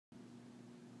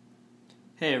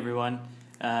Hey everyone,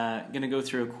 going to go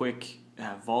through a quick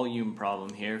volume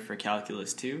problem here for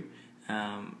Calculus 2.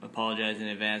 Apologize in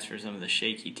advance for some of the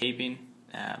shaky taping,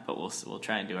 but we'll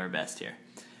try and do our best here.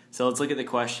 So let's look at the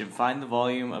question. Find the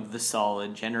volume of the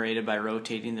solid generated by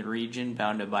rotating the region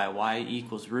bounded by y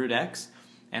equals root x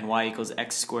and y equals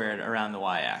x squared around the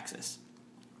y-axis.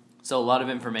 So a lot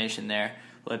of information there.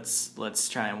 Let's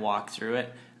try and walk through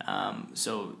it.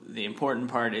 So the important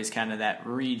part is kind of that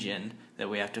region that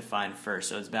we have to find first.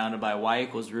 So it's bounded by y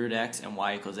equals root x and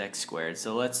y equals x squared.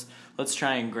 So let's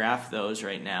try and graph those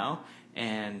right now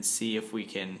and see if we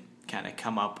can kind of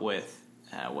come up with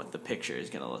what the picture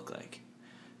is going to look like.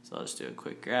 So let's do a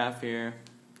quick graph here.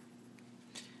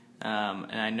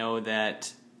 And I know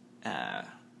that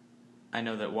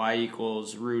y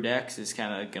equals root x is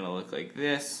kind of going to look like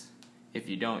this. If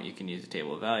you don't, you can use the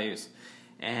table of values.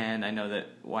 And I know that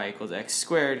y equals x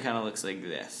squared kind of looks like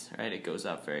this, right? It goes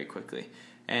up very quickly.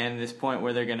 And this point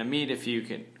where they're going to meet, if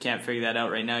you can't figure that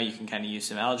out right now, you can kind of use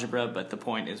some algebra, but the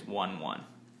point is 1, 1.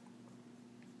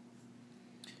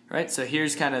 Right, so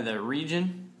here's kind of the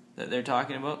region that they're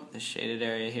talking about, this shaded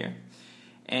area here.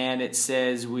 And it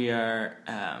says we are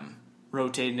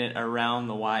rotating it around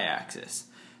the y-axis.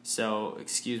 So,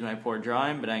 excuse my poor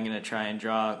drawing, but I'm going to try and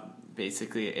draw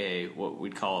basically what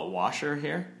we'd call a washer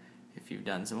here, if you've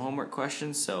done some homework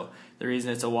questions. So the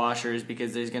reason it's a washer is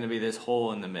because there's going to be this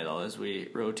hole in the middle. As we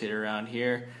rotate around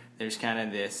here, there's kind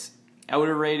of this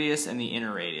outer radius and the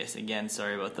inner radius. Again,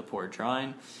 sorry about the poor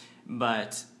drawing,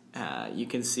 but you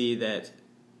can see that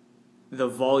the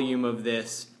volume of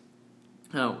this,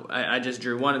 I just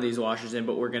drew one of these washers in,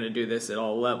 but we're going to do this at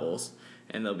all levels,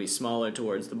 and they'll be smaller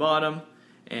towards the bottom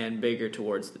and bigger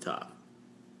towards the top.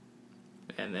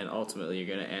 And then ultimately you're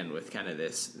going to end with kind of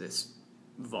this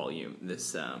volume,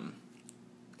 this kind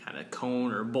of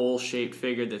cone or bowl shaped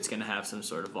figure that's going to have some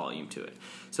sort of volume to it.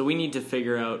 So we need to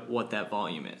figure out what that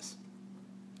volume is.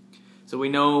 So we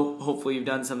know, hopefully you've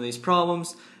done some of these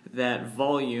problems, that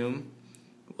volume,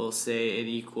 we'll say it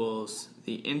equals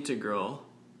the integral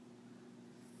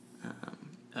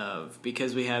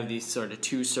because we have these sort of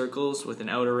two circles with an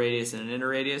outer radius and an inner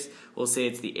radius, we'll say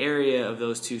it's the area of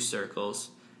those two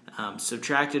circles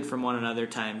subtracted from one another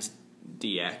times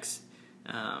dx.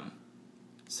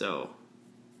 So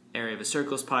area of a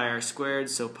circle is pi r squared,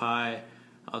 so pi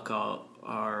I'll call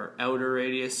our outer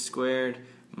radius squared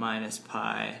minus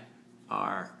pi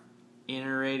r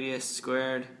inner radius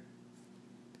squared.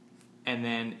 And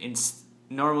then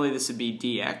normally this would be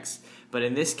dx, but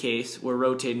in this case we're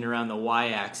rotating around the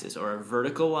y-axis or a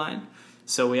vertical line,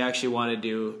 so we actually want to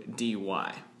do dy.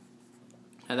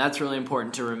 Now that's really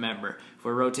important to remember. If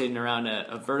we're rotating around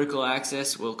a vertical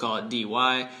axis, we'll call it dy.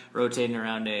 Rotating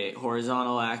around a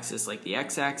horizontal axis like the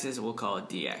x-axis, we'll call it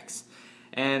dx.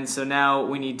 And so now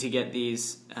we need to get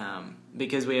these,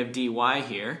 because we have dy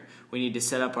here, we need to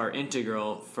set up our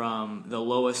integral from the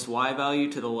lowest y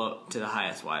value to the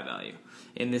highest y value.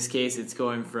 In this case, it's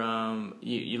going from,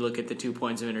 you look at the 2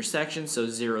 points of intersection, so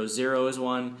 0, 0 is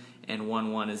one, and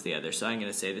 1, 1 is the other. So I'm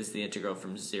going to say this is the integral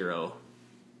from 0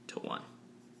 to 1.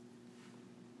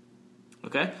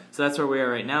 Okay, so that's where we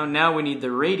are right now. Now we need the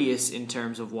radius in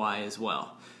terms of y as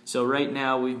well. So right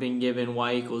now we've been given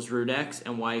y equals root x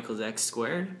and y equals x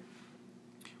squared.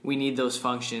 We need those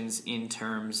functions in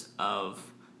terms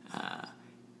of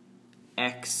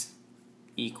x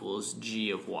equals g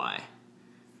of y.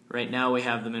 Right now we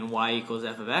have them in y equals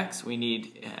f of x. We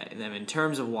need them in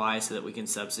terms of y so that we can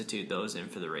substitute those in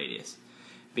for the radius.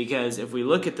 Because if we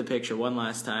look at the picture one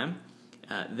last time,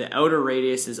 the outer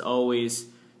radius is always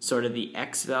sort of the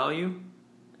x value.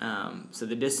 So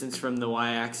the distance from the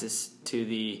y-axis to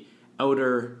the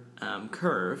outer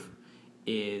curve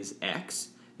is x.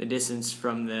 The distance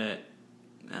from the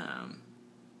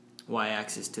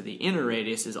y-axis to the inner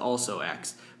radius is also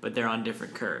x, but they're on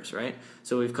different curves, right?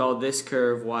 So we've called this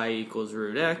curve y equals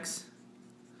root x,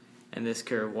 and this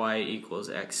curve y equals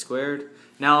x squared.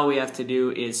 Now all we have to do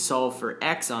is solve for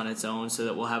x on its own so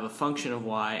that we'll have a function of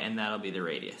y, and that'll be the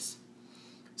radius.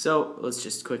 So let's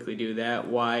just quickly do that.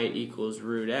 Y equals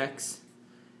root x.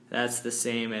 That's the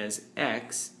same as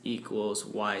x equals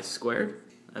y squared.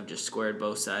 I've just squared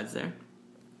both sides there.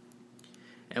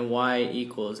 And y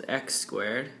equals x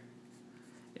squared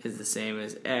is the same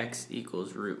as x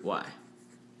equals root y.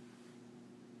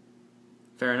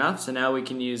 Fair enough. So now we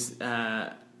can use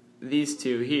these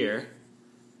two here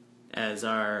as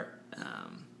our,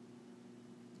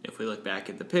 if we look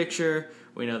back at the picture,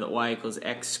 we know that y equals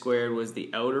x squared was the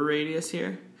outer radius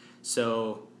here.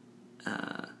 So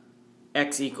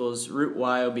x equals root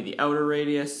y will be the outer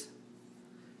radius.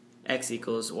 X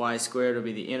equals y squared will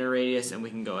be the inner radius, and we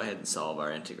can go ahead and solve our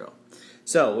integral.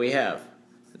 So we have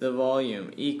the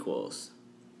volume equals,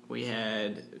 we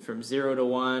had from 0 to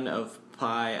 1 of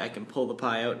pi, I can pull the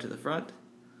pi out to the front.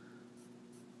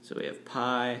 So we have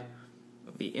pi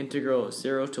of the integral of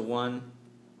 0 to 1.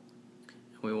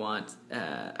 We want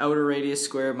outer radius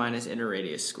squared minus inner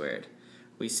radius squared.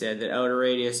 We said that outer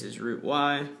radius is root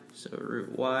y, so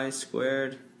root y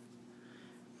squared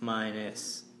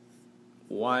minus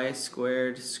y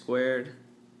squared squared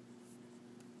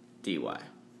dy.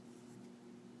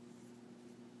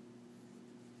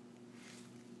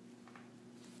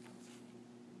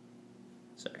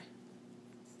 Sorry.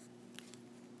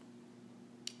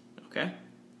 Okay.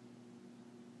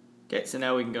 Okay, so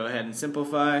now we can go ahead and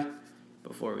simplify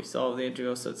before we solve the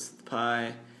integral. So it's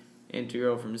pi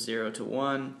integral from 0 to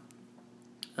 1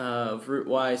 of root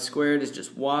y squared is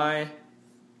just y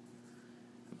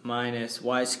minus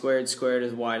y squared squared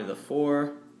is y to the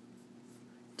 4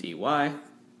 dy. Now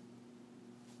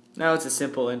it's a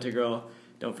simple integral.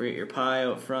 Don't forget your pi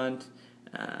out front.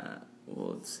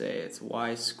 We'll say it's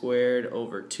y squared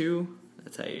over 2.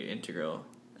 That's how you integral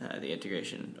the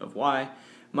integration of y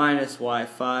minus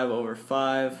y5 over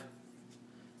 5,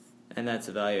 and that's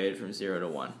evaluated from 0 to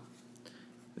 1.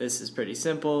 This is pretty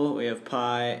simple. We have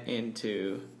pi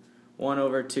into 1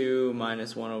 over 2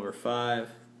 minus 1 over 5,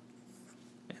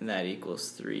 and that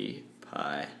equals 3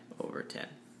 pi over 10.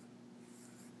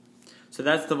 So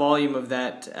that's the volume of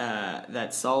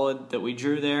that solid that we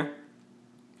drew there.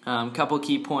 Couple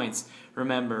key points.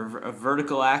 Remember, a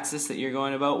vertical axis that you're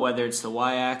going about, whether it's the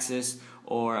y-axis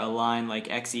or a line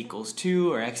like x equals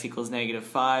 2 or x equals negative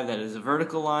 5, that is a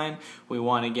vertical line. We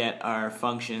want to get our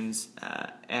functions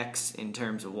x in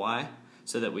terms of y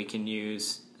so that we can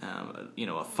use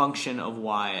a function of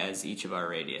y as each of our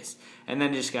radius. And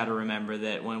then just got to remember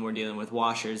that when we're dealing with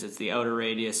washers, it's the outer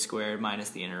radius squared minus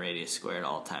the inner radius squared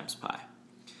all times pi.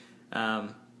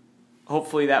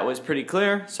 Hopefully that was pretty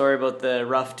clear. Sorry about the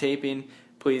rough taping.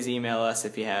 Please email us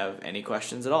if you have any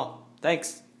questions at all.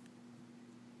 Thanks.